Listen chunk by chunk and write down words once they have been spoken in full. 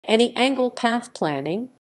Any angle path planning.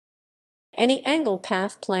 Any angle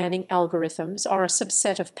path planning algorithms are a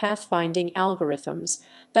subset of pathfinding algorithms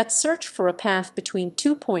that search for a path between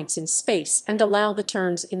 2 points in space and allow the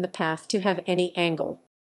turns in the path to have any angle.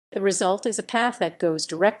 The result is a path that goes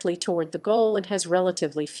directly toward the goal and has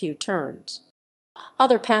relatively few turns.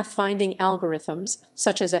 Other pathfinding algorithms,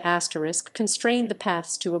 such as ***, constrain the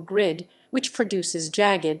paths to a grid, which produces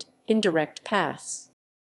jagged, indirect paths.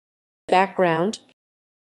 Background.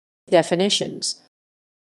 Definitions.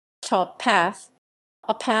 Taut path,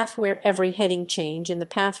 a path where every heading change in the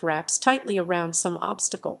path wraps tightly around some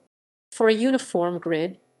obstacle. For a uniform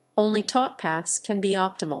grid, only taut paths can be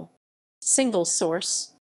optimal. Single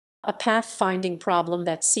source, a path-finding problem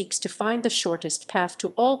that seeks to find the shortest path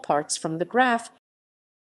to all parts from the graph.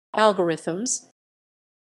 Algorithms,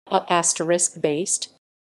 ***-based,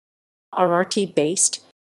 RRT-based,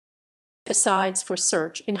 besides for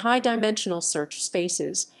search in high-dimensional search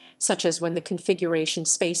spaces, such as when the configuration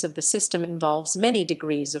space of the system involves many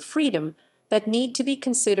degrees of freedom that need to be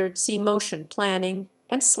considered. See motion planning,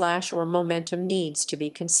 and / or momentum needs to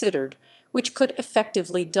be considered, which could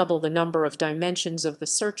effectively double the number of dimensions of the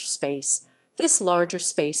search space. This larger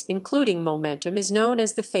space, including momentum, is known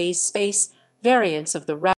as the phase space. Variants of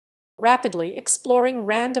the rapidly exploring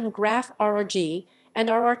random graph RRG and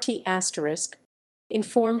RRT**.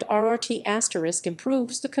 Informed RRT**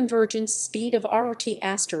 improves the convergence speed of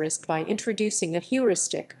RRT** by introducing a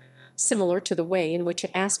heuristic, similar to the way in which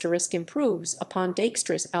 * improves upon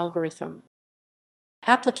Dijkstra's algorithm.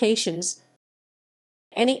 Applications.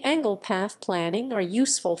 Any angle path planning are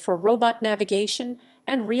useful for robot navigation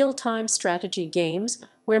and real-time strategy games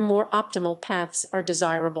where more optimal paths are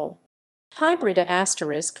desirable. Hybrid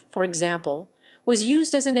 ***, for example, was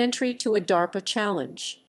used as an entry to a DARPA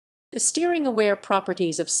challenge. The steering-aware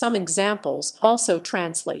properties of some examples also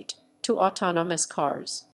translate to autonomous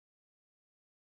cars.